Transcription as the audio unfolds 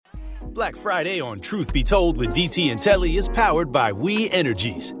Black Friday on Truth Be Told with DT and Telly is powered by We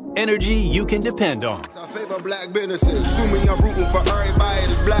Energies. Energy you can depend on. I favor black businesses. Assuming I'm rooting for everybody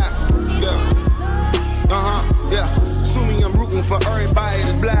that's black. Yeah. Yeah. Assuming I'm rooting for everybody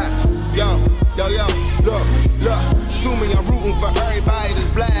that's black. Yo. Look. Assuming I'm rooting for everybody that's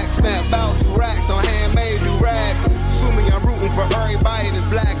black. Spent about 2 racks on handmade new rags. Assuming I'm rooting for everybody that's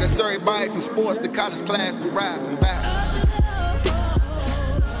black. That's everybody from sports to college class to rap and back.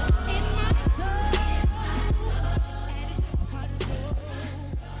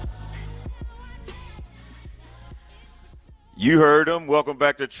 You heard him. Welcome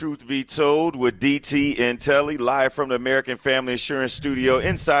back to Truth Be Told with DT and Telly, live from the American Family Insurance Studio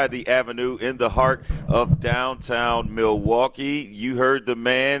inside the Avenue in the heart of downtown Milwaukee. You heard the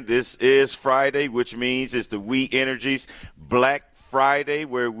man. This is Friday, which means it's the We Energies Black Friday,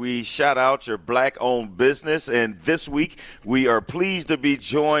 where we shout out your black-owned business. And this week, we are pleased to be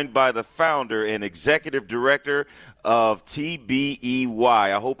joined by the founder and executive director of TBEY.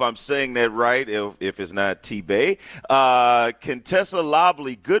 I hope I'm saying that right, if it's not T-Bay. Contessa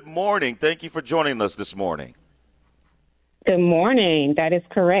Lobley, good morning. Thank you for joining us this morning. Good morning. That is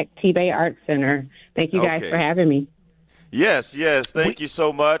correct. T-Bay Art Center. Thank you guys for having me. Yes. Thank you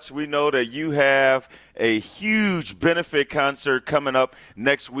so much. We know that you have a huge benefit concert coming up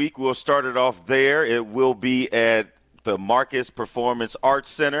next week. We'll start it off there. It will be at the Marcus Performance Arts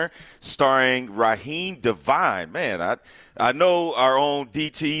Center, starring Raheem Devine. Man, I know our own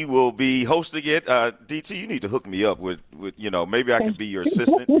DT will be hosting it. DT, you need to hook me up with maybe I can be your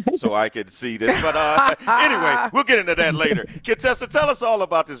assistant so I can see this. But anyway, we'll get into that later. Contessa, tell us all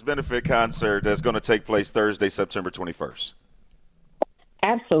about this benefit concert that's going to take place Thursday, September 21st.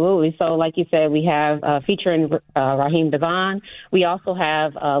 Absolutely. So like you said, we have featuring Raheem Devon. We also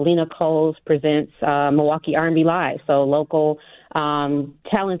have Lena Coles presents Milwaukee R&B Live, so local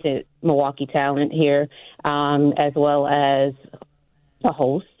talented Milwaukee talent here, as well as a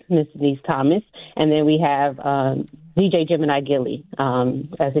host, Miss Denise Thomas. And then we have DJ Gemini Gilly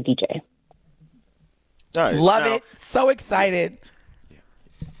as a DJ. Nice. Love it. So excited.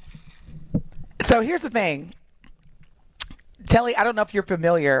 So here's the thing. Telly, I don't know if you're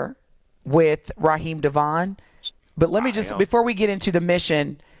familiar with Raheem Devon, but let me just, before we get into the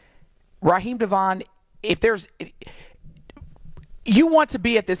mission, Raheem Devon, you want to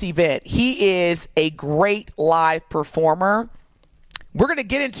be at this event. He is a great live performer. We're going to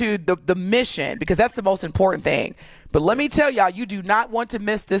get into the mission because that's the most important thing. But let me tell y'all, you do not want to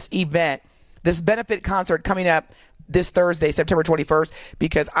miss this event, this benefit concert coming up this Thursday, September 21st,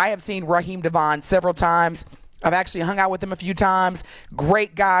 because I have seen Raheem Devon several times. I've actually hung out with him a few times.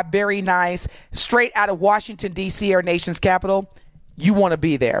 Great guy, very nice, straight out of Washington, D.C., our nation's capital. You want to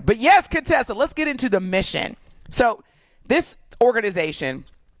be there. But yes, Contessa, let's get into the mission. So this organization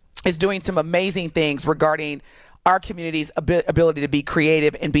is doing some amazing things regarding our community's ability to be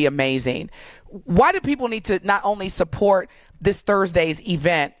creative and be amazing. Why do people need to not only support this Thursday's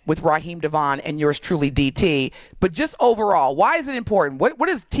event with Raheem Devon and yours truly, DT, but just overall, why is it important? What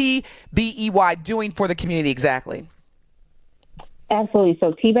is TBEY doing for the community exactly? Absolutely.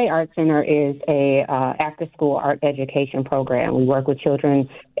 So T-Bay Art Center is a after-school art education program. We work with children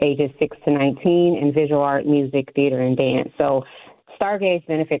ages 6 to 19 in visual art, music, theater, and dance. So Stargaze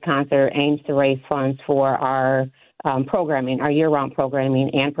Benefit Concert aims to raise funds for our programming, our year-round programming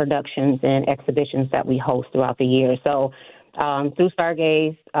and productions and exhibitions that we host throughout the year. So through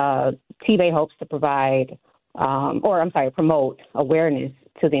Stargaze, T-Bay hopes to promote awareness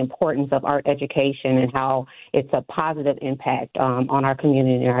to the importance of art education and how it's a positive impact on our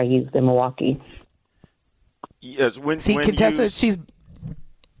community and our youth in Milwaukee. Yes, Contessa,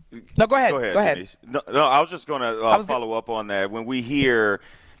 No, go ahead. Go ahead. No, I was just going to follow up on that. When we hear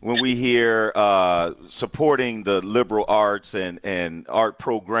supporting the liberal arts and art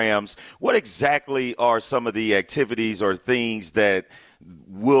programs, what exactly are some of the activities or things that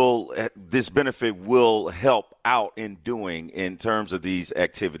this benefit will help out in doing in terms of these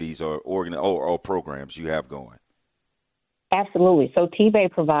activities or programs you have going? Absolutely. So T-Bay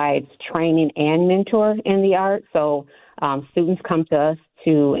provides training and mentor in the arts. So students come to us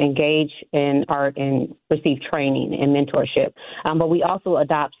to engage in art and receive training and mentorship. But we also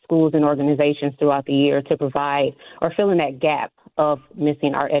adopt schools and organizations throughout the year to provide or fill in that gap of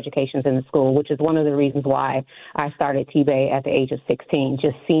missing art educations in the school, which is one of the reasons why I started T-Bay at the age of 16,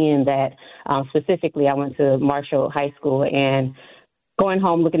 just seeing that specifically I went to Marshall High School and going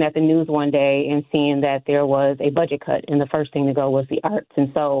home looking at the news one day and seeing that there was a budget cut and the first thing to go was the arts.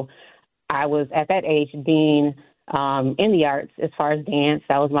 And so I was at that age being in the arts as far as dance.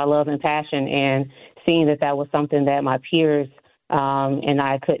 That was my love and passion, and seeing that was something that my peers and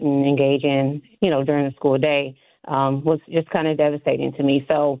I couldn't engage in, during the school day, was just kind of devastating to me.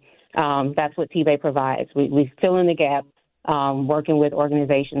 So that's what T-Bay provides. We fill in the gap, working with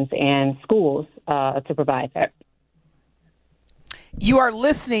organizations and schools to provide that. You are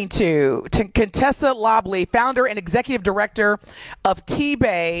listening to Contessa Lobley, founder and executive director of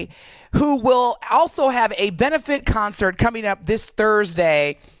T-Bay, who will also have a benefit concert coming up this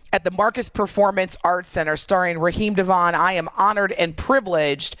Thursday at the Marcus Performance Arts Center starring Raheem Devon. I am honored and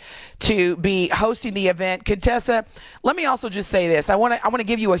privileged to be hosting the event. Contessa, let me also just say this. I want to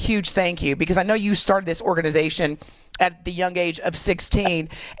give you a huge thank you because I know you started this organization at the young age of 16.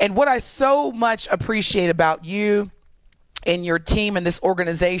 And what I so much appreciate about you and your team and this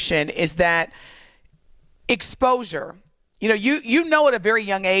organization is that exposure. You know at a very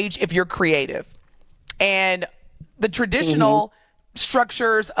young age if you're creative. And the traditional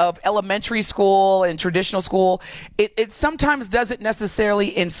structures of elementary school and traditional school, it sometimes doesn't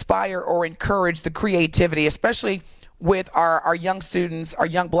necessarily inspire or encourage the creativity, especially with our young students, our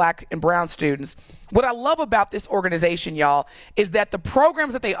young black and brown students. What I love about this organization, y'all, is that the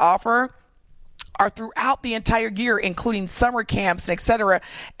programs that they offer are throughout the entire year, including summer camps, et cetera.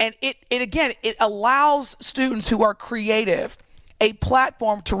 And it allows students who are creative a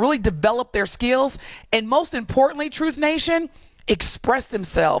platform to really develop their skills. And most importantly, Truth Nation, express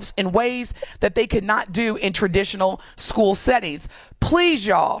themselves in ways that they could not do in traditional school settings. Please,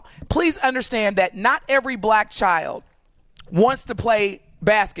 y'all, please understand that not every black child wants to play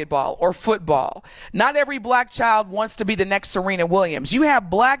basketball or football. Not every black child wants to be the next Serena Williams. You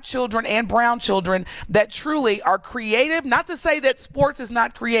have black children and brown children that truly are creative. Not to say that sports is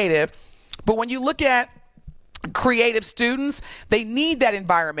not creative, but when you look at creative students, they need that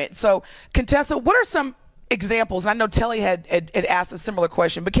environment. So, Contessa, what are some examples? And I know Telly had asked a similar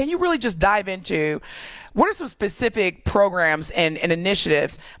question, but can you really just dive into what are some specific programs and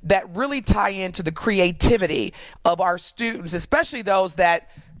initiatives that really tie into the creativity of our students, especially those that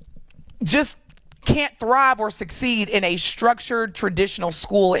just can't thrive or succeed in a structured traditional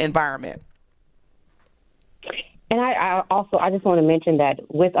school environment? And I just want to mention that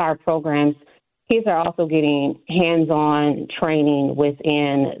with our programs, kids are also getting hands-on training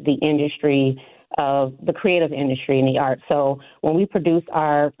within the industry of the creative industry and the arts. So when we produce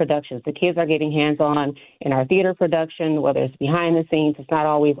our productions, the kids are getting hands-on in our theater production, whether it's behind the scenes, it's not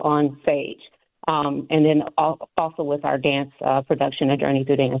always on stage. And then also with our dance production, A Journey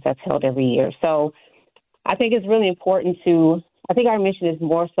Through Dance, that's held every year. So I think it's really important I think our mission is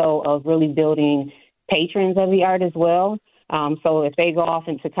more so of really building patrons of the art as well. So if they go off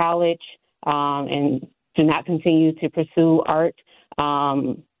into college and do not continue to pursue art,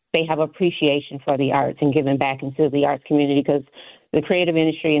 they have appreciation for the arts and giving back into the arts community, because the creative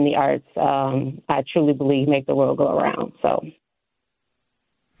industry and the arts, I truly believe, make the world go around. So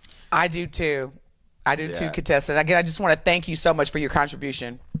I do too. Too, Contessa. And again, I just want to thank you so much for your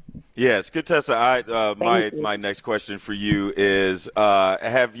contribution. Yes, Contessa, my next question for you is,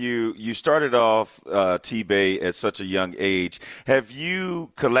 have you started off T-Bay at such a young age. Have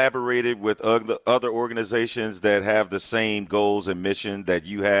you collaborated with other organizations that have the same goals and mission that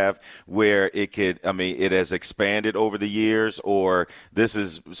you have, where it has expanded over the years, or this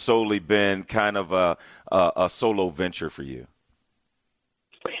has solely been kind of a solo venture for you?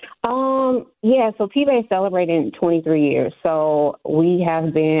 So T-Bay is celebrating 23 years. So we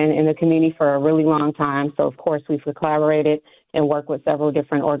have been in the community for a really long time. So, of course, we've collaborated and worked with several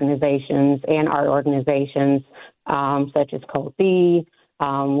different organizations and art organizations, such as Code B.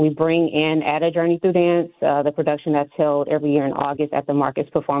 We bring in at A Journey Through Dance, the production that's held every year in August at the Marcus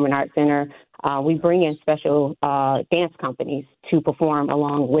Performing Arts Center. We bring in special dance companies to perform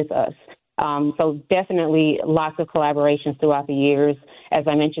along with us. So definitely lots of collaborations throughout the years. As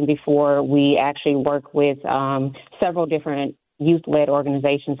I mentioned before, we actually work with several different youth-led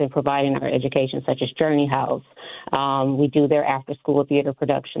organizations in providing our education, such as Journey House. We do their after-school theater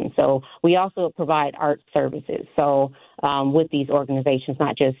production. So we also provide art services. So with these organizations,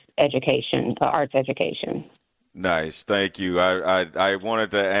 not just education, arts education. Nice. Thank you. I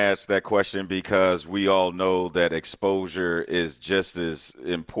wanted to ask that question because we all know that exposure is just as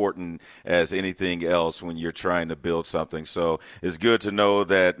important as anything else when you're trying to build something. So it's good to know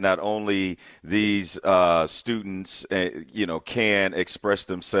that not only these students, can express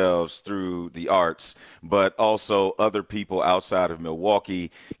themselves through the arts, but also other people outside of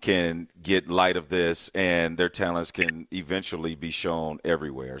Milwaukee can get light of this and their talents can eventually be shown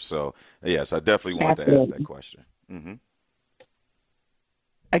everywhere. So, yes, I definitely wanted to ask that question. Mm-hmm.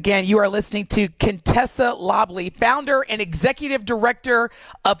 Again, you are listening to Contessa Lobley, founder and executive director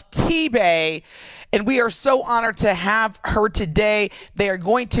of T-Bay, and we are so honored to have her today. They are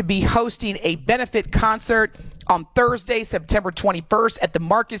going to be hosting a benefit concert on Thursday, September 21st at the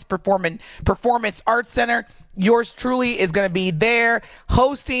Marcus Performance Arts Center. Yours truly is going to be there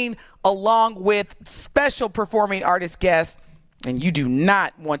hosting along with special performing artist guests, and you do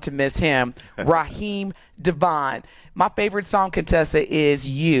not want to miss him, Raheem Devon. My favorite song, Contessa, is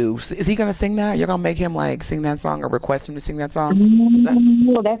You. Is he going to sing that? You're going to make him sing that song or request him to sing that song?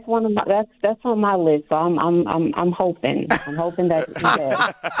 No, that's one of that's on my list. So I'm hoping that he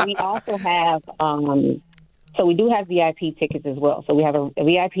does. We also have so we do have VIP tickets as well. So we have a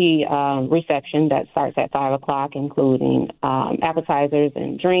VIP reception that starts at 5:00, including appetizers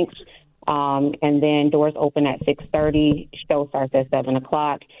and drinks. And then doors open at 6:30. Show starts at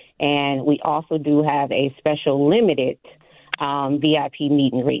 7:00. And we also do have a special limited VIP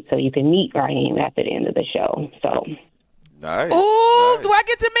meet and greet, so you can meet Raheem at the end of the show. So. Nice. Ooh, nice. Do I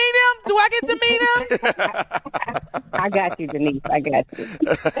get to meet him? I got you, Denise. I got you.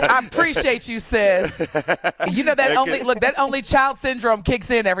 I appreciate you, sis. You know that only child syndrome kicks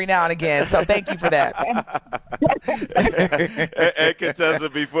in every now and again. So thank you for that. And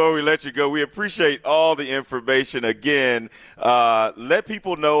Contessa, before we let you go, we appreciate all the information. Again, let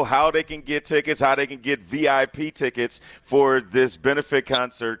people know how they can get tickets, how they can get VIP tickets for this benefit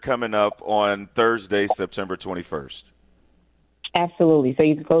concert coming up on Thursday, September 21st. Absolutely. So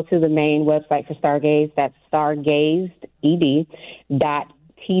you can go to the main website for Stargaze. That's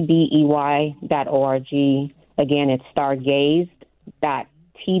stargazed.tbey.org. Again, it's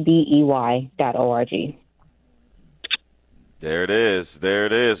stargazed.tbey.org. There it is. There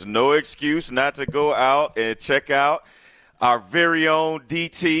it is. No excuse not to go out and check out our very own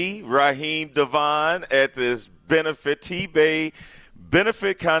DT, Raheem Devon, at this benefit T-Bay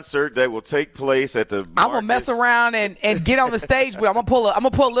benefit concert that will take place at the I'm gonna mess around and get on the stage with. I'm gonna pull a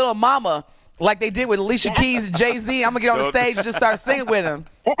little mama like they did with Alicia Keys and Jay-Z. I'm gonna get on the stage and just start singing with him.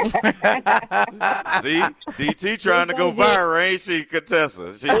 See, DT trying to go viral, ain't she,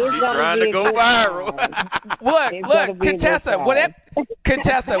 Contessa? She trying to go viral. Look,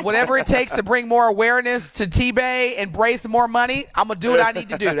 Contessa, whatever it takes to bring more awareness to T-Bay and raise some more money, I'm gonna do what I need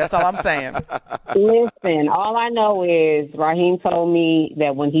to do. That's all I'm saying. Listen, all I know is Raheem told me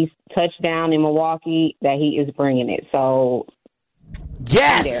that when he touched down in Milwaukee, that he is bringing it. So,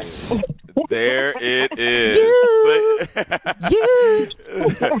 yes. There it is.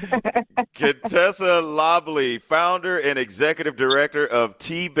 Contessa Lobley, founder and executive director of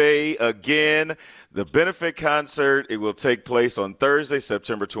T-Bay. Again, the benefit concert, it will take place on Thursday,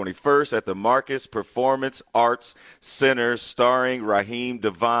 September 21st at the Marcus Performance Arts Center, starring Raheem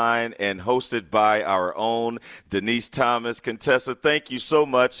Devon and hosted by our own Denise Thomas. Contessa, thank you so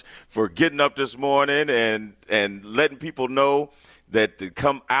much for getting up this morning and letting people know that to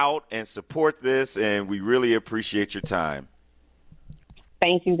come out and support this, and we really appreciate your time.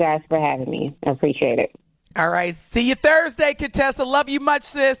 Thank you guys for having me. I appreciate it. All right. See you Thursday, Contessa. Love you much,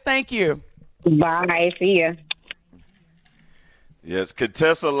 sis. Thank you. Bye. See ya. Yes,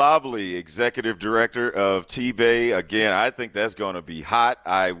 Contessa Lobley, executive director of T-Bay. Again, I think that's going to be hot.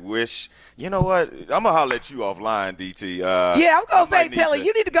 I wish, you know what? I'm going to holler at you offline, DT. Yeah, I'm going to say, Telly,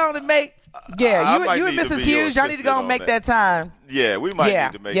 you need to go and make – yeah, you and Mrs. Hughes, y'all need to go and make that time. Yeah, we might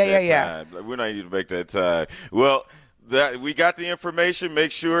need to make that time. We might need to make that time. Well, we got the information.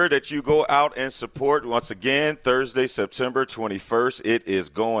 Make sure that you go out and support. Once again, Thursday, September 21st, it is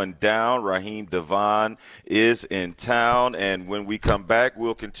going down. Raheem Devon is in town. And when we come back,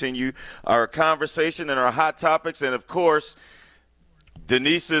 we'll continue our conversation and our hot topics. And, of course,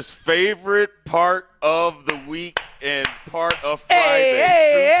 Denise's favorite part of the week and part of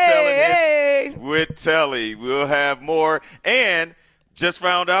Friday, Truth Telling with Telly. We'll have more. And just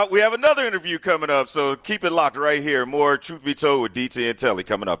found out we have another interview coming up, so keep it locked right here. More Truth Be Told with DT and Telly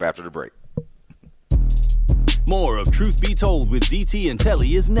coming up after the break. More of Truth Be Told with DT and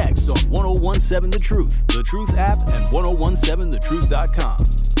Telly is next on 1017 The Truth, The Truth app, and 1017thetruth.com.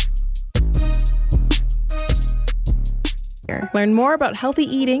 Learn more about healthy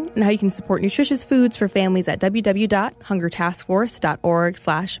eating and how you can support nutritious foods for families at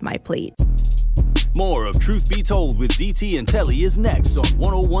www.hungertaskforce.org/myplate. More of Truth Be Told with DT and Telly is next on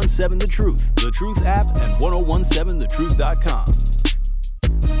 1017 The Truth, The Truth app, and 1017thetruth.com.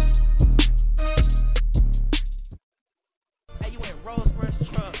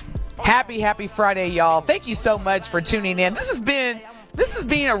 Happy Friday, y'all. Thank you so much for tuning in. This has been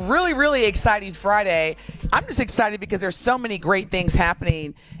a really, really exciting Friday. I'm just excited because there's so many great things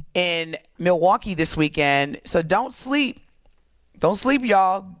happening in Milwaukee this weekend. So don't sleep. Don't sleep,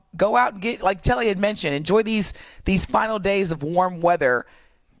 y'all. Go out and get, like Telly had mentioned, enjoy these final days of warm weather,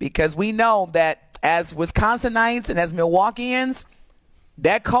 because we know that as Wisconsinites and as Milwaukeeans,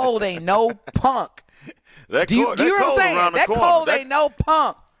 that cold ain't no punk. Do you hear what I'm saying? That cold ain't no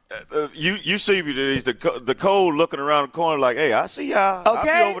punk. You see the cold looking around the corner like, hey, I see y'all. Okay.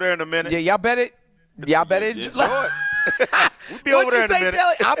 I'll be over there in a minute. Yeah, y'all better enjoy it. We'll be over there in a minute.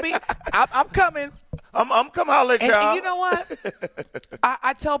 Telly? I'm coming. I'm coming holler at y'all. And you know what?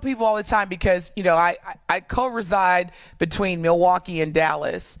 I tell people all the time, because, I co-reside between Milwaukee and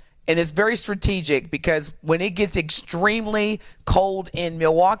Dallas, and it's very strategic, because when it gets extremely cold in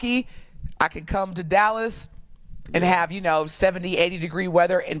Milwaukee, I can come to Dallas and have, 70, 80 degree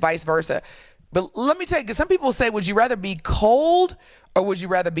weather and vice versa. But let me tell you, because some people say, would you rather be cold or would you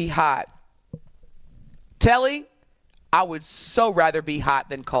rather be hot? Telly, I would so rather be hot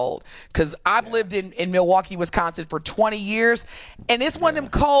than cold, because I've lived in Milwaukee, Wisconsin for 20 years, and it's one of them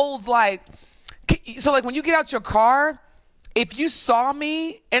colds like when you get out your car, if you saw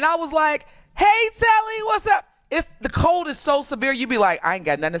me and I was like, hey, Telly, what's up? The cold is so severe, you'd be like, I ain't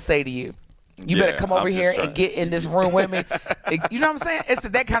got nothing to say to you. You better come over here and get in this room with me. You know what I'm saying? It's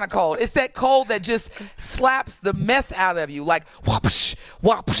that kind of cold. It's that cold that just slaps the mess out of you, like whoosh,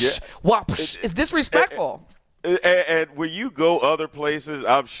 whoosh, whoosh. It's disrespectful. And when you go other places,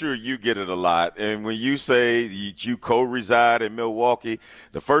 I'm sure you get it a lot. And when you say you co-reside in Milwaukee,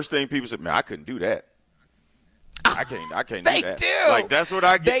 the first thing people say, man, I couldn't do that. I can't do that. They do. Like, that's what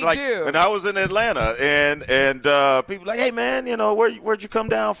I get. They do. When I was in Atlanta, and people like, hey, man, where'd you come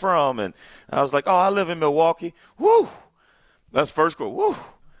down from? And I was like, oh, I live in Milwaukee. Woo. That's first quote. Woo.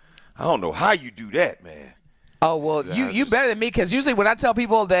 I don't know how you do that, man. Oh, well, you better than me, because usually when I tell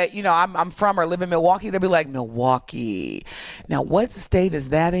people that, I'm from or live in Milwaukee, they'll be like, Milwaukee. Now, what state is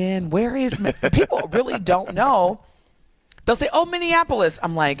that in? Where is people really don't know. They'll say, oh, Minneapolis.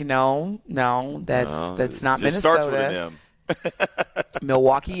 I'm like, no, that's not Minnesota. Starts with an M.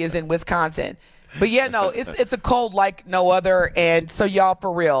 Milwaukee is in Wisconsin. But, it's a cold like no other. And so, y'all,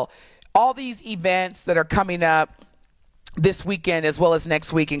 for real, all these events that are coming up this weekend as well as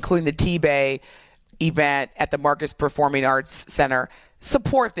next week, including the T-Bay event at the Marcus Performing Arts Center,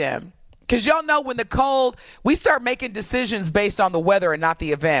 support them. Because y'all know, when the cold, we start making decisions based on the weather and not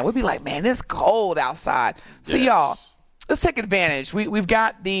the event. We'll be like, man, it's cold outside. So y'all, let's take advantage. We've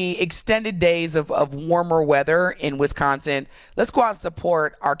got the extended days of warmer weather in Wisconsin. Let's go out and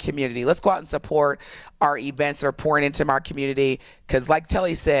support our community. Let's go out and support our events that are pouring into our community. Because like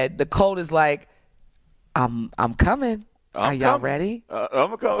Telly said, the cold is like, I'm coming. Are y'all ready?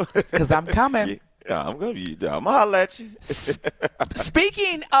 I'm coming. Because I'm coming. Yeah, I'm gonna holler at you.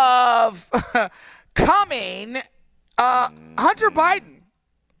 Speaking of coming, Hunter Biden.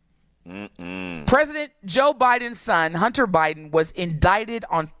 President Joe Biden's son, Hunter Biden, was indicted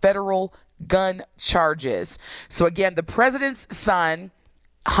on federal gun charges. So again, the president's son,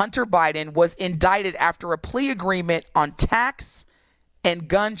 Hunter Biden, was indicted after a plea agreement on tax and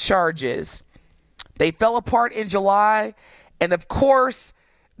gun charges. They fell apart in July, and of course,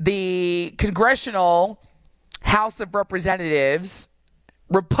 the Congressional House of Representatives,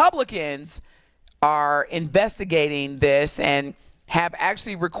 Republicans, are investigating this and have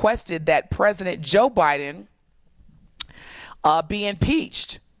actually requested that President Joe Biden be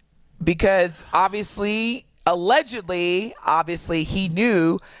impeached, because allegedly, he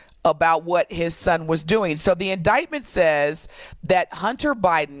knew about what his son was doing. So the indictment says that Hunter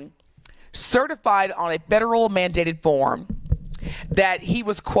Biden certified on a federal mandated form that he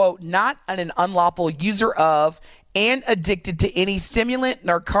was, quote, not an unlawful user of and addicted to any stimulant,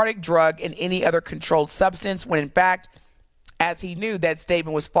 narcotic drug, and any other controlled substance, when in fact, as he knew, that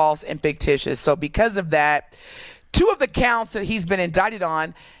statement was false and fictitious. So because of that, 2 of the counts that he's been indicted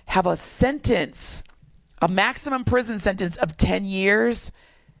on have a maximum prison sentence of 10 years.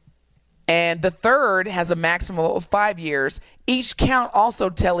 And the third has a maximum of 5 years. Each count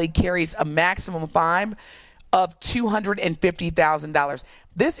also, Telly, carries a maximum fine of $250,000.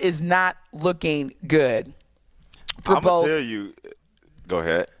 This is not looking good for I'm both. I'm going to tell you, go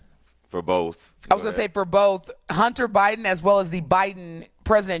ahead, for both. I was going to say for both Hunter Biden as well as the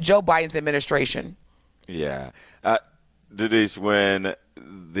President Joe Biden's administration. Yeah. Denise, when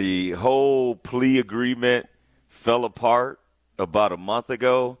the whole plea agreement fell apart about a month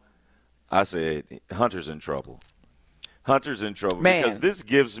ago, I said, Hunter's in trouble. Hunter's in trouble. Man. Because this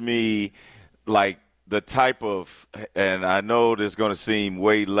gives me, like, the type of, and I know this is going to seem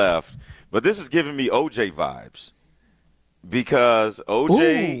way left, but this is giving me OJ vibes. Because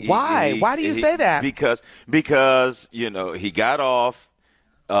OJ. Ooh, why? Why do you say that? Because he got off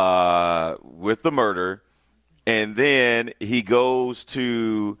with the murder, and then he goes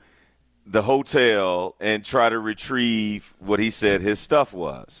to the hotel and try to retrieve what he said his stuff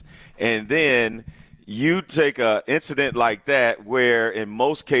was. And then you take an incident like that, where in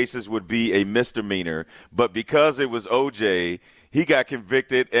most cases would be a misdemeanor, but because it was OJ, he got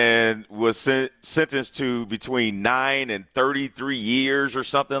convicted and was sentenced to between 9 and 33 years or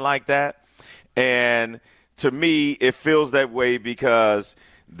something like that. And to me, it feels that way because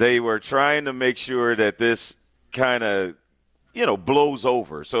they were trying to make sure that this kind of, blows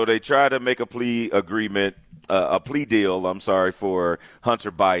over. So they try to make a plea deal, for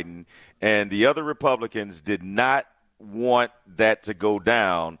Hunter Biden. And the other Republicans did not want that to go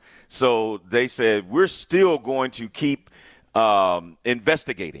down. So they said, we're still going to keep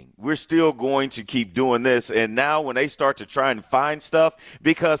investigating. We're still going to keep doing this. And now when they start to try and find stuff,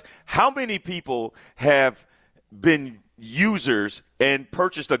 because how many people have been users and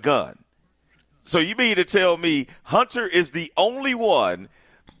purchased a gun? So you mean to tell me Hunter is the only one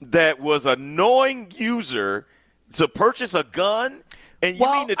that was a knowing user to purchase a gun? And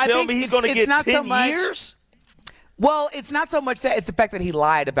you mean to tell me he's going to get 10 years? Well, it's not so much that. It's the fact that he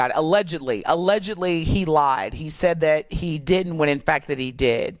lied about it. Allegedly, he lied. He said that he didn't when in fact that he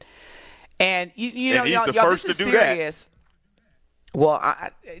did. And, you know, he's y'all, the first this to is do serious. That.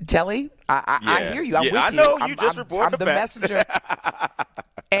 Well, Telly, I hear you. I'm with you. I know. You just reported the messenger.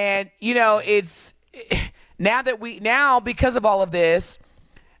 And, it's now because of all of this,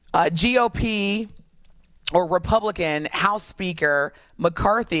 GOP or Republican House Speaker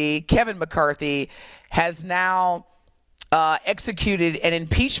Kevin McCarthy, has now executed an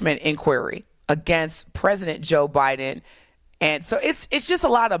impeachment inquiry against President Joe Biden. And so it's just a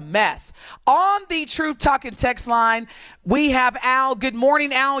lot of mess. On the Truth Talking text line, we have Al. Good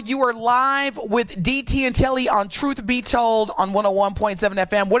morning, Al. You are live with DT and Telly on Truth Be Told on 101.7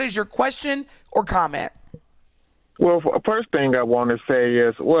 FM. What is your question or comment? Well, first thing I want to say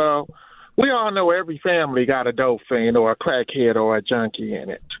is, we all know every family got a dope fiend or a crackhead or a junkie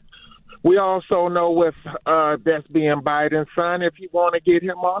in it. We also know with that's being Biden's son, if you want to get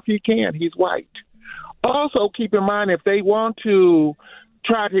him off, you can. He's white. Also, keep in mind, if they want to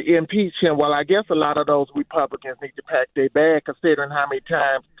try to impeach him, well, I guess a lot of those Republicans need to pack their bag, considering how many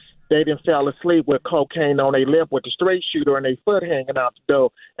times they didn't fell asleep with cocaine on their lip with a straight shooter and their foot hanging out the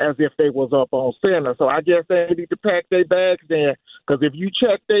door as if they was up on center. So I guess they need to pack their bags then, because if you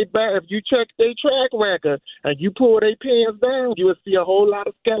check their track record and you pull their pants down, you will see a whole lot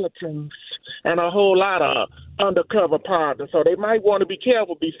of skeletons and a whole lot of undercover partners. So they might want to be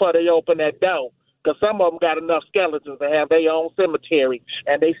careful before they open that door, because some of them got enough skeletons to have their own cemetery,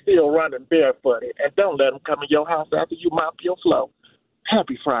 and they still running barefooted. And don't let them come in your house after you mop your floor.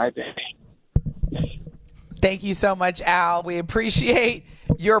 Happy Friday. Thank you so much, Al. We appreciate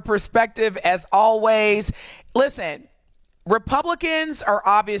your perspective as always. Listen, Republicans are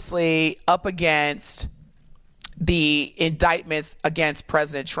obviously up against the indictments against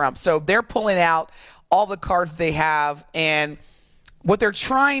President Trump. So they're pulling out all the cards they have, and what they're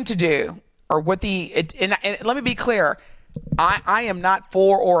trying to do, or and let me be clear, I am not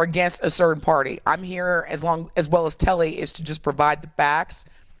for or against a certain party. I'm here as well as Telly is to just provide the facts.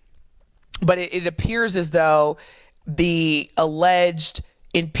 But it appears as though the alleged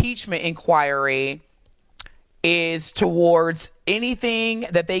impeachment inquiry is towards anything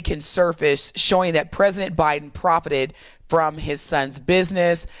that they can surface showing that President Biden profited from his son's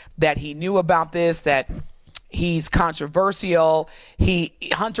business, that he knew about this, that he's controversial.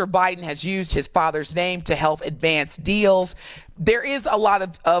 Hunter Biden has used his father's name to help advance deals. There is a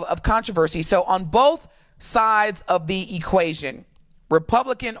lot of controversy. So on both sides of the equation,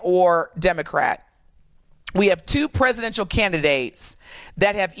 Republican or Democrat, we have two presidential candidates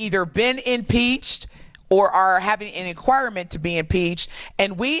that have either been impeached or are having an inquiry to be impeached.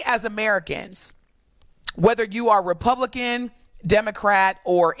 And we as Americans, whether you are Republican, Democrat,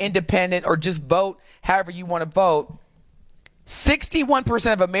 or independent, or just vote however you want to vote,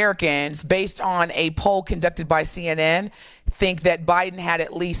 61% of Americans, based on a poll conducted by CNN, think that Biden had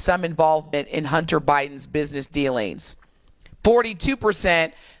at least some involvement in Hunter Biden's business dealings.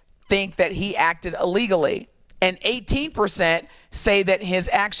 42% think that he acted illegally, and 18% say that his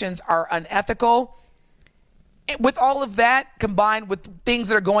actions are unethical. With all of that combined with things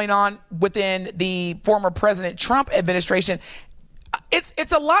that are going on within the former President Trump administration,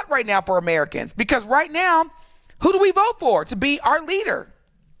 it's a lot right now for Americans, because right now, who do we vote for to be our leader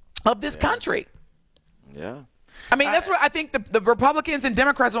of this country? Yeah. I mean, that's what I think the Republicans and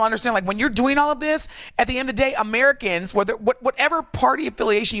Democrats will understand. Like, when you're doing all of this, at the end of the day, Americans, whatever party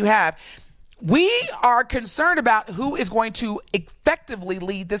affiliation you have, we are concerned about who is going to effectively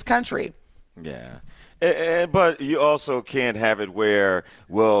lead this country. Yeah. But you also can't have it where,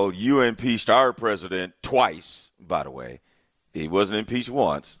 well, you impeached our president twice, by the way. He wasn't impeached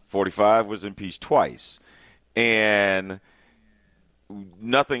once. 45 was impeached twice. And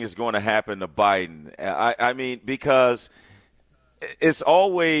nothing is going to happen to Biden. I mean, because it's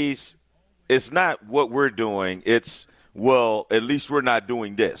not what we're doing. It's, well, at least we're not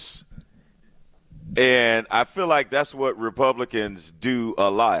doing this. And I feel like that's what Republicans do a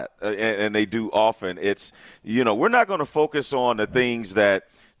lot, and they do often. It's, we're not going to focus on the things that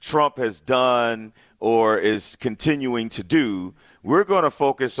Trump has done or is continuing to do. We're going to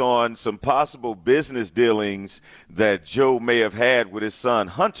focus on some possible business dealings that Joe may have had with his son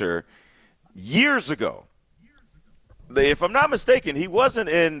Hunter years ago. If I'm not mistaken, he wasn't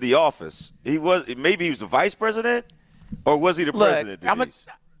in the office. Maybe he was the vice president, or was he the president?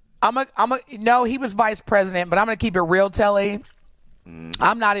 No, he was vice president, but I'm going to keep it real, Telly.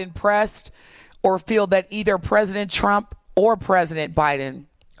 I'm not impressed or feel that either President Trump or President Biden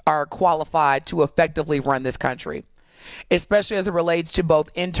are qualified to effectively run this country, especially as it relates to both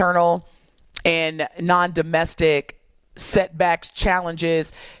internal and non-domestic setbacks,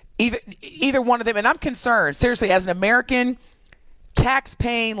 challenges, either one of them. And I'm concerned, seriously, as an American,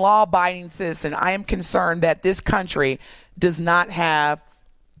 tax-paying, law-abiding citizen, I am concerned that this country does not have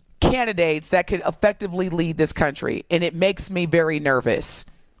candidates that could effectively lead this country, and it makes me very nervous.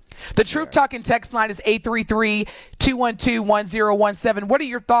 The Truth Talking text line is 833-212-1017. What are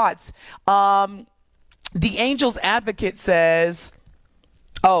your thoughts? The Angel's Advocate says,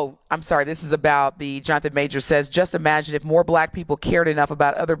 this is about Jonathan Major says, just imagine if more black people cared enough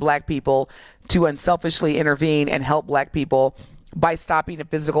about other black people to unselfishly intervene and help black people by stopping a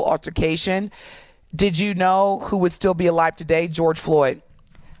physical altercation. Did you know who would still be alive today? George Floyd.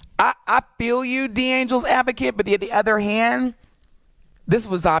 I feel you, the Angel's Advocate, but the other hand, this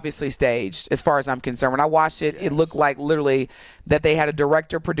was obviously staged as far as I'm concerned. When I watched it, it looked like literally that they had a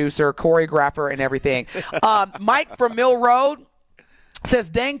director, producer, choreographer, and everything. Mike from Mill Road says,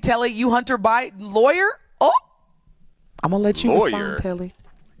 dang, Telly, you Hunter Biden lawyer? Oh, I'm going to let you respond, Telly.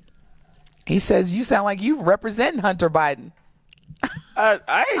 He says, you sound like you representing Hunter Biden.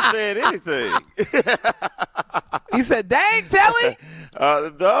 I ain't saying anything. He said, dang, Telly.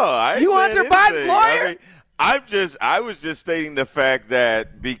 No, I ain't you saying Hunter Biden's lawyer? I was just stating the fact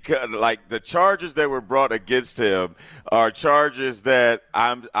that because the charges that were brought against him are charges that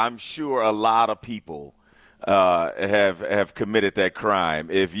I'm sure a lot of people have committed that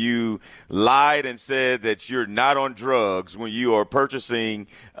crime. If you lied and said that you're not on drugs when you are purchasing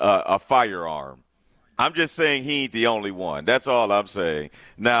a firearm, I'm just saying he ain't the only one. That's all I'm saying.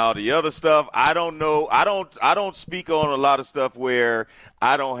 Now, the other stuff, I don't know. I don't speak on a lot of stuff where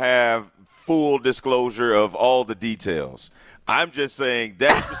I don't have full disclosure of all the details. I'm just saying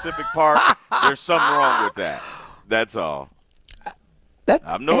that specific part, there's something wrong with that. That's all.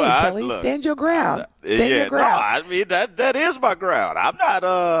 Stand your ground. Your ground. No, I mean that is my ground. I'm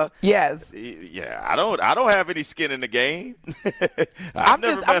not. Yes. Yeah, I don't have any skin in the game. I'm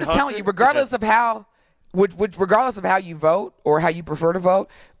just telling you, regardless of how you vote or how you prefer to vote,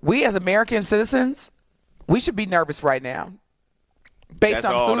 we as American citizens, we should be nervous right now. Based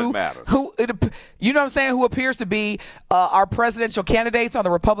on who appears to be our presidential candidates on the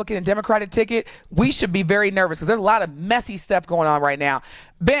Republican and Democratic ticket. We should be very nervous because there's a lot of messy stuff going on right now.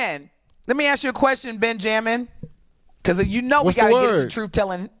 Ben, let me ask you a question, Benjamin, because we got to get into Truth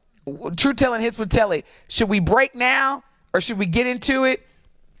Telling Hits with Telly. Should we break now or should we get into it?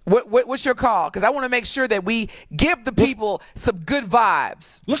 What's your call? Because I want to make sure that we give the people some good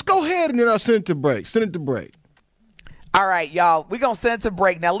vibes. Let's go ahead and then I'll send it to break. All right, y'all. We're going to send it to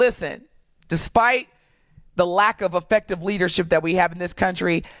break. Now, listen, despite the lack of effective leadership that we have in this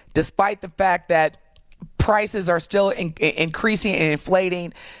country, despite the fact that prices are still increasing and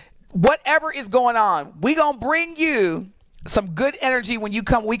inflating, whatever is going on, we're going to bring you some good energy when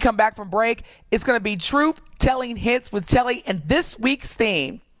we come back from break. It's going to be Truth Telling Hits with Telly, and this week's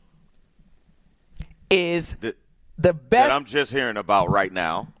theme is the best that I'm just hearing about right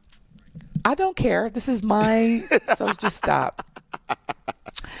now. I don't care. This is my so just stop.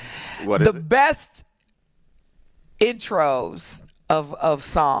 What is it? The best intros of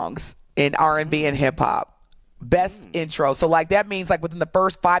songs in R&B and hip hop. Best intro. So that means within the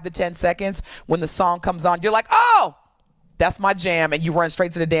first 5 to 10 seconds when the song comes on, you're like, oh, that's my jam, and you run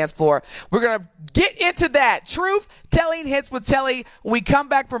straight to the dance floor. We're going to get into that. Truth Telling Hits with Telly. When we come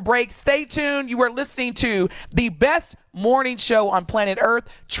back from break, stay tuned. You are listening to the best morning show on planet Earth,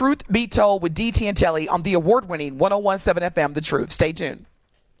 Truth Be Told with DT and Telly on the award-winning 101.7 FM, The Truth. Stay tuned.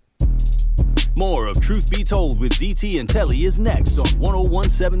 More of Truth Be Told with DT and Telly is next on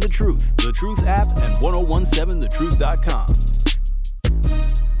 1017 The Truth, The Truth app, and 1017thetruth.com.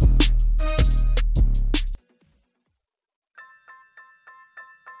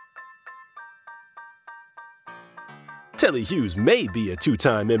 Telly Hughes may be a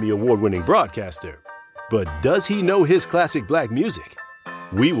two-time Emmy Award-winning broadcaster, but does he know his classic black music?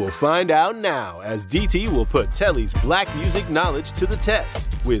 We will find out now as DT will put Telly's black music knowledge to the test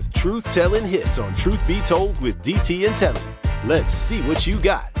with truth-telling hits on Truth Be Told with DT and Telly. Let's see what you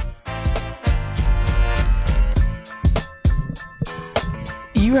got.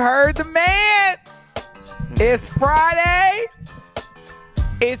 You heard the man. It's Friday.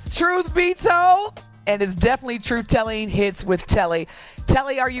 It's Truth Be Told. And it's definitely truth-telling hits with Telly.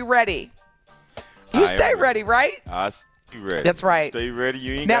 Telly, are you ready? You stay ready, right? I stay ready. That's right. Stay ready.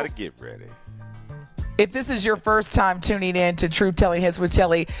 You ain't Now, got to get ready. If this is your first time tuning in to Truth-Telling Hits with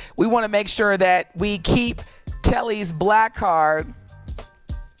Telly, we want to make sure that we keep Telly's black card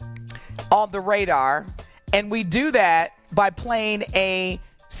on the radar. And we do that by playing a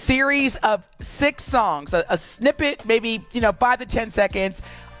series of 6 songs, a snippet, maybe 5 to 10 seconds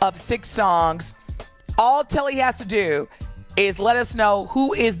of 6 songs. All Telly has to do is let us know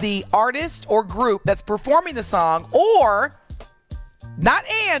who is the artist or group that's performing the song, or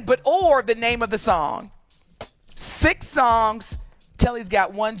or the name of the song. 6 songs. Telly's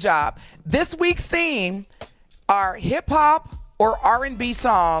got one job. This week's theme are hip-hop or R&B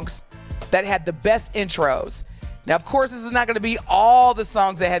songs that had the best intros. Now, of course, this is not going to be all the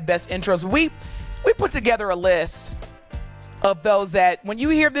songs that had best intros. We put together a list of those that when you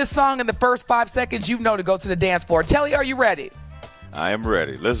hear this song in the first 5 seconds, you know to go to the dance floor. Telly, are you ready? I am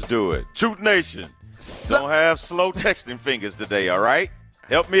ready. Let's do it. Truth Nation, don't have slow texting fingers today, all right?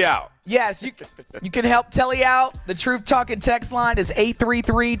 Help me out. Yes, you can help Telly out. The Truth Talking text line is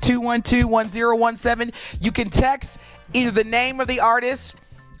 833-212-1017. You can text either the name of the artist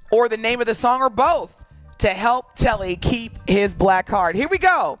or the name of the song or both to help Telly keep his black card. Here we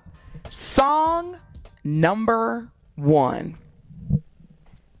go. Song number 1.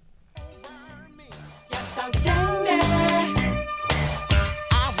 Yes, I'm down there.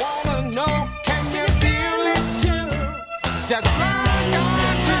 I wanna know, can you feel it too? Just like I do.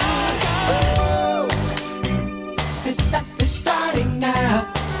 This stuff is starting now.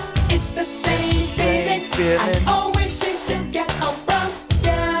 It's the same feeling. I always seem to get around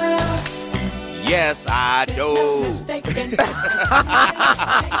you. Yes, I do.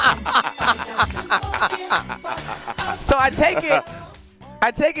 So I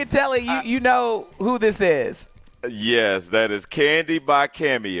take it, Telly, you know who this is. Yes, that is Candy by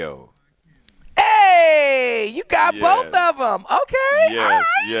Cameo. Hey, you got both of them. Okay. Yes, all right.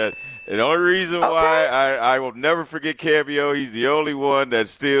 yes. And the only reason why I will never forget Cameo, he's the only one that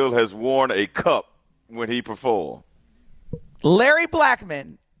still has worn a cup when he performed. Larry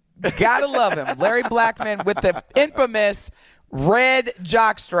Blackman. Gotta love him. Larry Blackman with the infamous red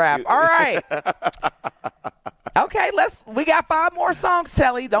jockstrap. All right. Okay, we got 5 more songs,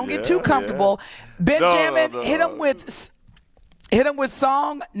 Telly. Don't get too comfortable. Benjamin, no. hit him with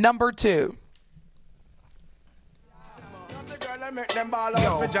song number 2. God,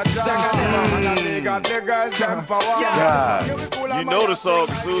 you know the song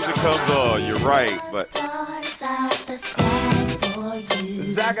as soon as it comes on. You're right, but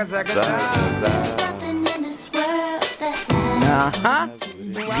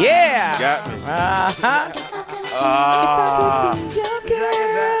Yeah. Got me.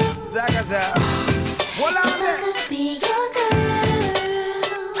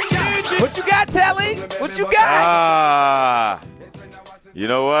 What you got, Telly? What you got? You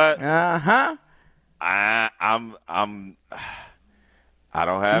know what? Uh-huh. I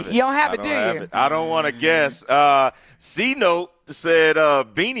don't have it. You don't have it, do you? I don't want to guess. C-Note said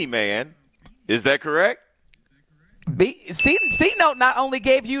Beanie Man. Is that correct? C-Note not only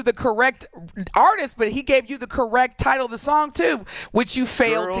gave you the correct artist, but he gave you the correct title of the song, too, which you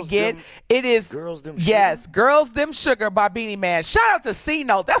failed to get. It is Girls Them Sugar? Yes, Girls Them Sugar by Beanie Man. Shout out to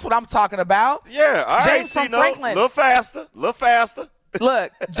C-Note. That's what I'm talking about. Yeah, all right, James from C-Note. Franklin. A little faster.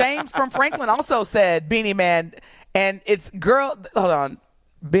 Look, James from Franklin also said Beanie Man, and it's hold on.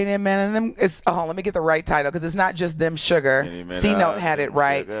 Beanie Man and them. Let me get the right title because it's not just Them Sugar. C-Note had it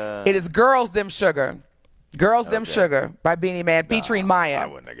right. Sugar. It is Girls Them Sugar. Girls Them Sugar by Beanie Man featuring Maya. I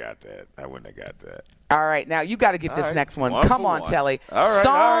wouldn't have got that. All right, now you got to get this next one. Come on, Telly. All right,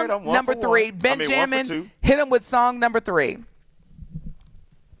 song I'm 1 number for 3. 1. Benjamin, hit him with song number 3.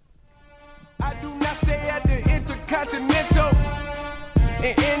 I do not stay at the Intercontinental.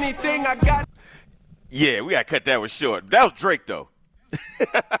 And anything I got. Yeah, we got to cut that one short. That was Drake, though.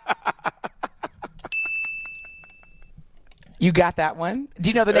 You got that one.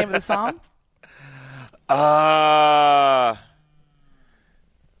 Do you know the name of the song?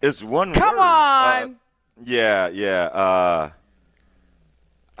 It's one Come word. on. Yeah.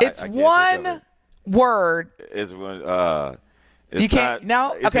 It's one word. It's one. You can't.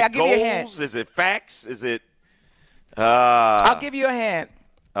 No. Okay, I'll give you a hint. Is it facts? Is it? I'll give you a hint.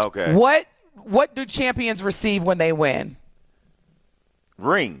 Okay. What do champions receive when they win?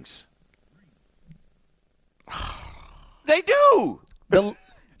 Rings. They do. The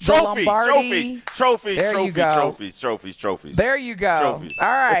trophies. Lombardi. Trophies. There you go. Trophies. There you go. Trophies. All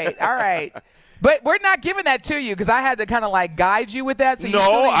right. But we're not giving that to you because I had to kind of like guide you with that. So you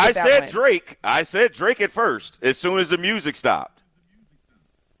still didn't get that said one. Drake. I said Drake at first as soon as the music stopped.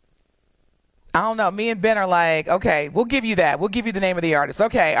 I don't know. Me and Ben are like, okay, we'll give you that. We'll give you the name of the artist.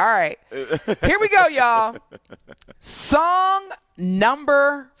 Okay, all right. Here we go, y'all. Song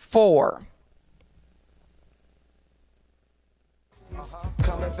number 4.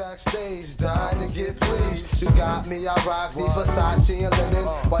 Coming backstage, dying to get pleased. You got me, I rock the Versace and linen.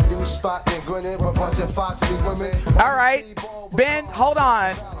 While you spotting and grinning with a bunch of foxy women. All right, Ben, hold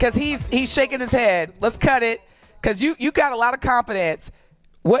on, because he's shaking his head. Let's cut it, because you got a lot of confidence.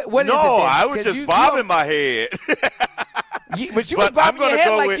 What is it? No, Ben? I was just bobbing my head. But you was bobbing your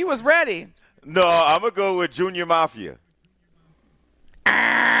head like you was ready. No, I'm going to go with Junior Mafia.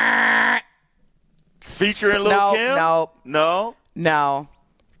 Featuring Lil' Kim? No.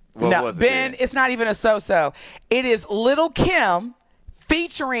 What was it Ben, then? it's not even a so-so. It is Lil' Kim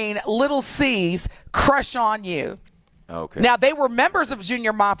featuring Lil' C's Crush on You. Okay. Now, they were members of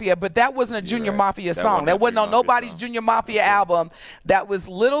Junior Mafia, but that wasn't a Junior Mafia song. That wasn't on nobody's Junior Mafia album. That was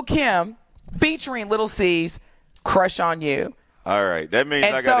Lil' Kim featuring Lil' C's Crush on You. All right. That means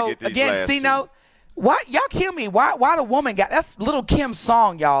I got to get these last two. Why y'all kill me? Why the woman got that's Lil' Kim's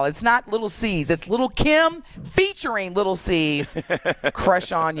song, y'all. It's not Lil' C's. It's Lil' Kim featuring Lil' C's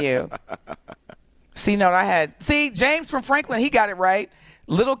Crush on You. See, James from Franklin, he got it right.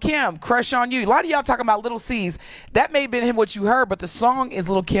 Lil' Kim, Crush on You. A lot of y'all talking about Lil' C's. That may have been what you heard, but the song is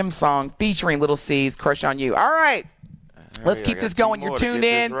Lil' Kim's song featuring Lil' C's Crush on You. All right. Let's keep this going. You're tuned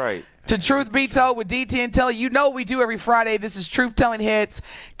in to Truth Be Told with DT and Telly. You know what we do every Friday. This is Truth Telling Hits.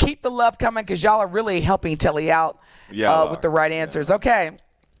 Keep the love coming because y'all are really helping Telly out with the right answers. Okay.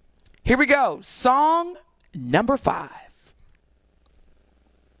 Here we go. Song number 5.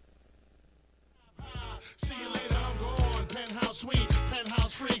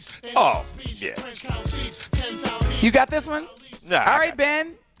 Oh, yeah. You got this one? Nah, all right,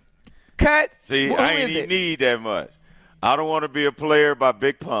 Ben. Cut. See, Who I ain't is even it? need that much. I Don't Want to Be a Player by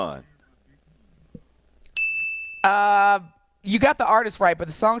Big Pun. You got the artist right, but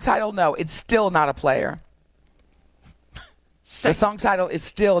the song title, no, it's still not a player. The song title is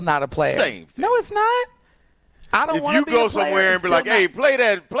still not a player. Same thing. No, it's not. I don't want to be a player. If you go somewhere and be like, hey, play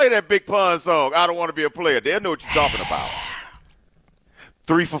that Big Pun song, I Don't Want to Be a Player, they'll know what you're talking about.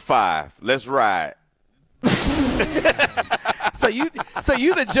 3 for 5. Let's ride. So you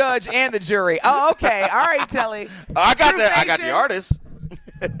the judge and the jury. Oh, okay. All right, Telly. I got that. I got the artist.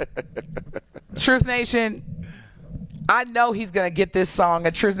 Truth Nation, I know he's going to get this song.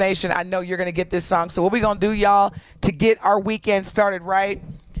 And Truth Nation, I know you're going to get this song. So what we going to do, y'all, to get our weekend started right?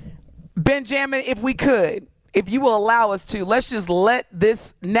 Benjamin, if we could, if you will allow us to, let's just let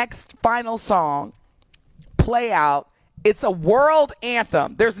this next final song play out. It's a world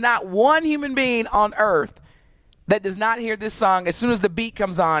anthem. There's not one human being on earth that does not hear this song as soon as the beat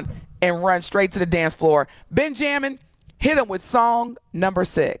comes on and run straight to the dance floor. Benjamin, hit him with song number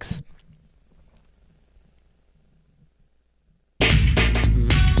 6. Check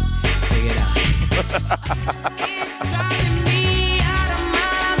it out. It's driving me out of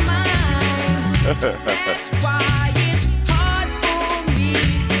my mind. That's why it's hard for me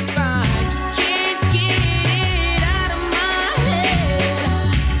to find. Can't get it out of my head.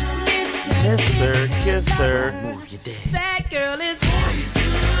 Kiss her. Move your day. That girl is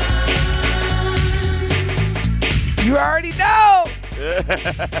You already know.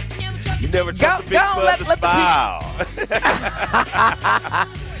 You never trust a big bud to smile.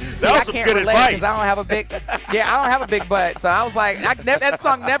 That was some good advice. I don't have a big. I don't have a big butt, so I was like, that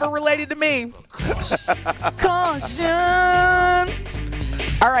song never related to me. Caution.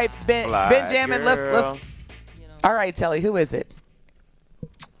 All right, Benjamin, let's. All right, Telly, who is it?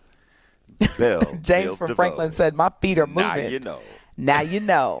 James from Franklin said, "My feet are moving." Now you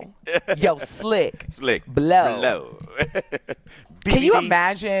know. Yo, slick blow. Can you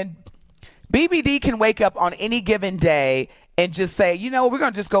imagine? BBD can wake up on any given day and just say, you know, we're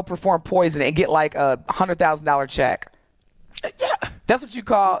going to just go perform Poison and get like a $100,000 check. Yeah. That's what you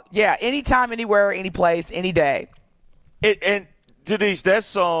call, anytime, anywhere, any place, any day. And Denise, that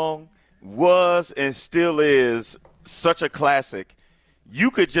song was and still is such a classic. You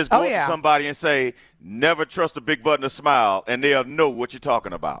could just go up to somebody and say, never trust a big button to smile, and they'll know what you're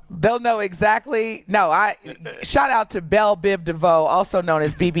talking about. They'll know exactly. No, shout out to Belle Biv DeVoe, also known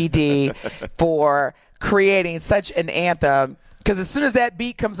as BBD, for creating such an anthem. Because as soon as that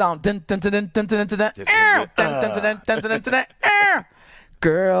beat comes on, girl,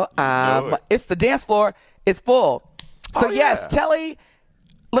 it's the dance floor. It's full. So yes, Telly.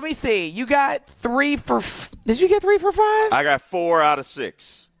 Let me see. You got 3 for. Did you get 3 for 5? I got 4 out of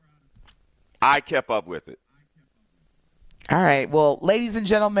 6. I kept up with it. All right. Well, ladies and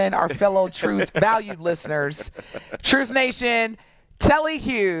gentlemen, our fellow Truth valued listeners, Truth Nation, Telly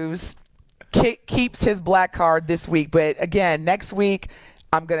Hughes keeps his black card this week. But again, next week,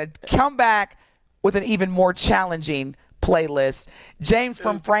 I'm going to come back with an even more challenging playlist. James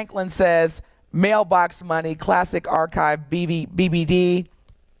from Franklin says, Mailbox Money, Classic Archive, BBD.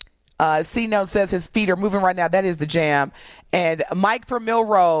 C-Note says his feet are moving right now. That is the jam. And Mike from Mill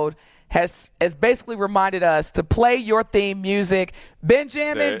Road has basically reminded us to play your theme music.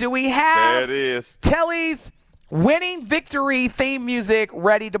 Benjamin, do we have Telly's winning victory theme music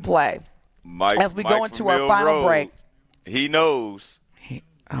ready to play? As we go into our final break. He knows.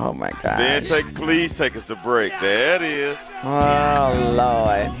 Oh, my God. Ben, please take us to break. There it is. Oh,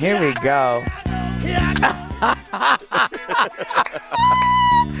 Lord. Here we go.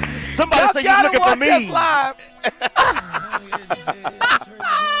 Somebody say you're looking for me.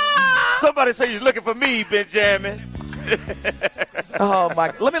 Somebody say you're looking for me, Benjamin. Oh my!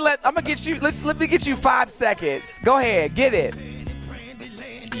 I'm gonna get you. Let me get you 5 seconds. Go ahead, get it.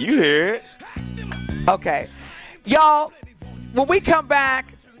 You hear it? Okay, y'all. When we come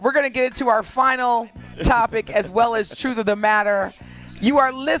back, we're gonna get into our final topic as well as truth of the matter. You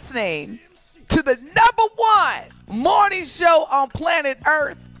are listening to the #1 morning show on planet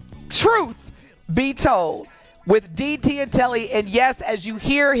Earth, Truth Be Told, with DT and Telly. And yes, as you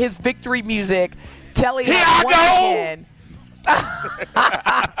hear his victory music, Telly has once again,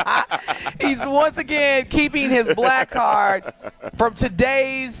 he's once again keeping his black card from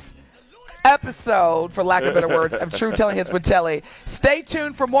today's episode, for lack of better words, of True Telling Hits with Telly. Stay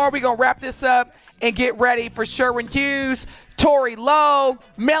tuned for more. We're going to wrap this up and get ready for Sherwin Hughes, Tori Lowe,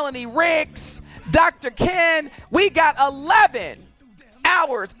 Melanie Ricks, Dr. Ken. We got 11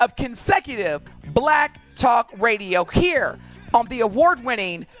 hours of consecutive Black Talk Radio here on the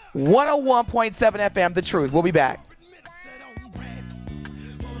award-winning 101.7 FM, The Truth. We'll be back.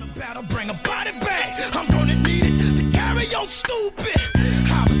 Bring a body back. I'm gonna need it to carry your stupid.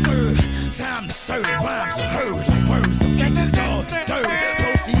 I was served. Time to serve. Rhymes are heard like words of king. Dog, third.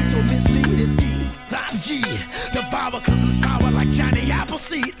 Proceed to mislead and ski. Time G. Devour cause I'm sour like Johnny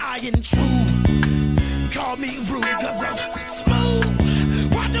Appleseed. I intrude. Call me rude cause I'm smooth.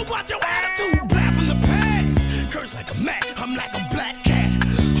 Watch your attitude. Black from the past. Curse like a Mac. I'm like a black cat.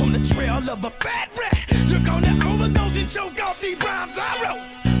 On the trail of a fat rat. You're gonna overdose and choke off these rhymes I wrote.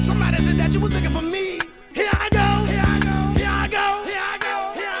 Somebody said that you was looking for me. Here I go. Here I go. Here I go. Here I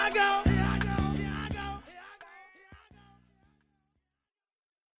go. Here I go. Here I go. Here I go. Here I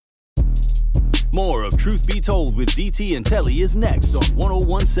go. More of Truth Be Told with DT and Telly is next on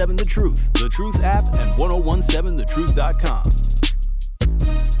 1017 The Truth, The Truth app, and 1017thetruth.com.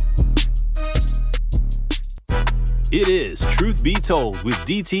 It is Truth Be Told with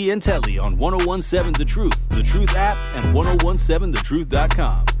DT and Telly on 1017 The Truth app, and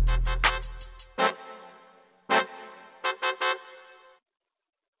 1017thetruth.com.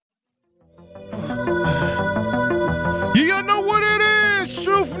 You know what it is,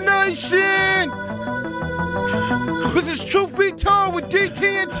 Truth Nation. This is Truth Be Told with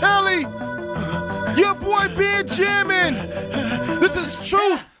DT and Telly. Your boy Benjamin. This is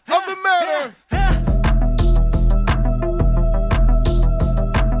Truth of the Matter.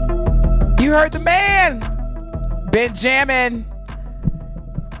 You heard the man, Benjamin,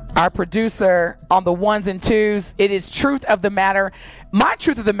 our producer on the ones and twos. It is Truth of the Matter. My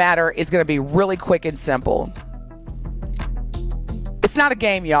truth of the matter is going to be really quick and simple. It's not a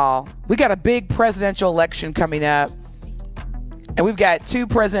game, y'all. We got a big presidential election coming up, and we've got 2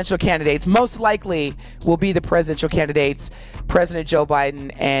 presidential candidates. Most likely will be the presidential candidates, President Joe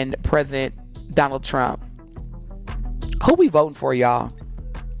Biden and President Donald Trump. Who we voting for, y'all?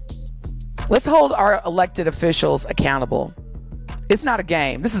 Let's hold our elected officials accountable. It's not a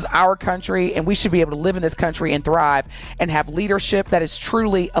game. This is our country, and we should be able to live in this country and thrive and have leadership that is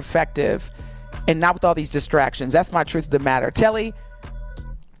truly effective and not with all these distractions. That's my truth of the matter. Telly,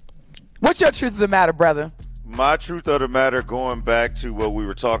 what's your truth of the matter, brother? My truth of the matter, going back to what we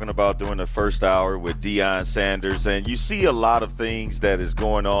were talking about during the first hour with Deion Sanders, and you see a lot of things that is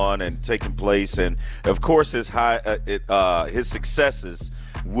going on and taking place, and of course his successes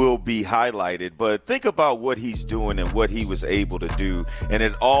will be highlighted, but think about what he's doing and what he was able to do, and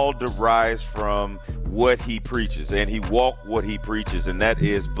it all derives from what he preaches, and he walked what he preaches, and that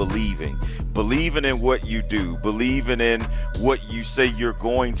is believing in what you do, believing in what you say you're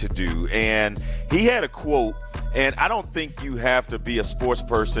going to do. And he had a quote, and I don't think you have to be a sports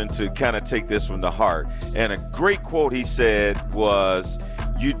person to kind of take this from the heart, and a great quote he said was,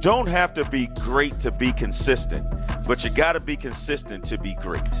 you don't have to be great to be consistent, but you got to be consistent to be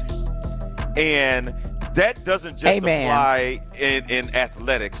great. And that doesn't just apply in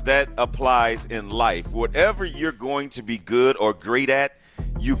athletics. That applies in life. Whatever you're going to be good or great at,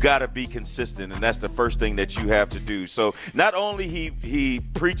 you got to be consistent, and that's the first thing that you have to do. So not only he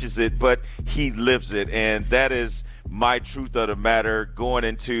preaches it, but he lives it, and that is my truth of the matter going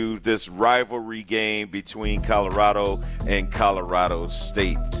into this rivalry game between Colorado and Colorado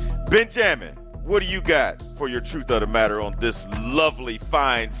State. Benjamin, what do you got for your truth of the matter on this lovely,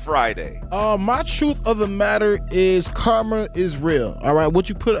 fine Friday? My truth of the matter is karma is real. All right, what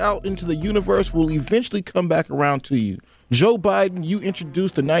you put out into the universe will eventually come back around to you. Joe Biden, you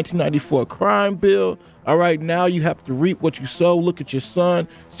introduced the 1994 crime bill. All right, now you have to reap what you sow. Look at your son,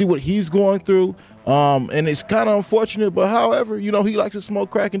 see what he's going through. And it's kind of unfortunate, but however, he likes to smoke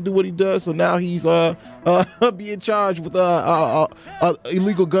crack and do what he does. So now he's being charged with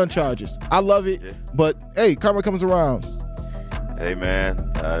illegal gun charges. I love it, but hey, karma comes around. Hey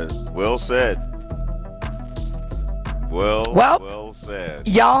man, well said. Well said.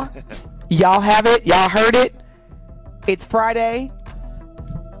 Y'all have it. Y'all heard it. It's Friday.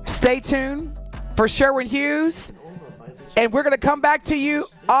 Stay tuned for Sherwin Hughes. And we're going to come back to you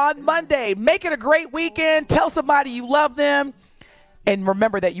on Monday. Make it a great weekend. Tell somebody you love them. And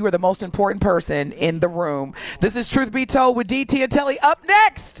remember that you are the most important person in the room. This is Truth Be Told with DT and Telly. Up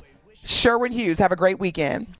next, Sherwin Hughes. Have a great weekend.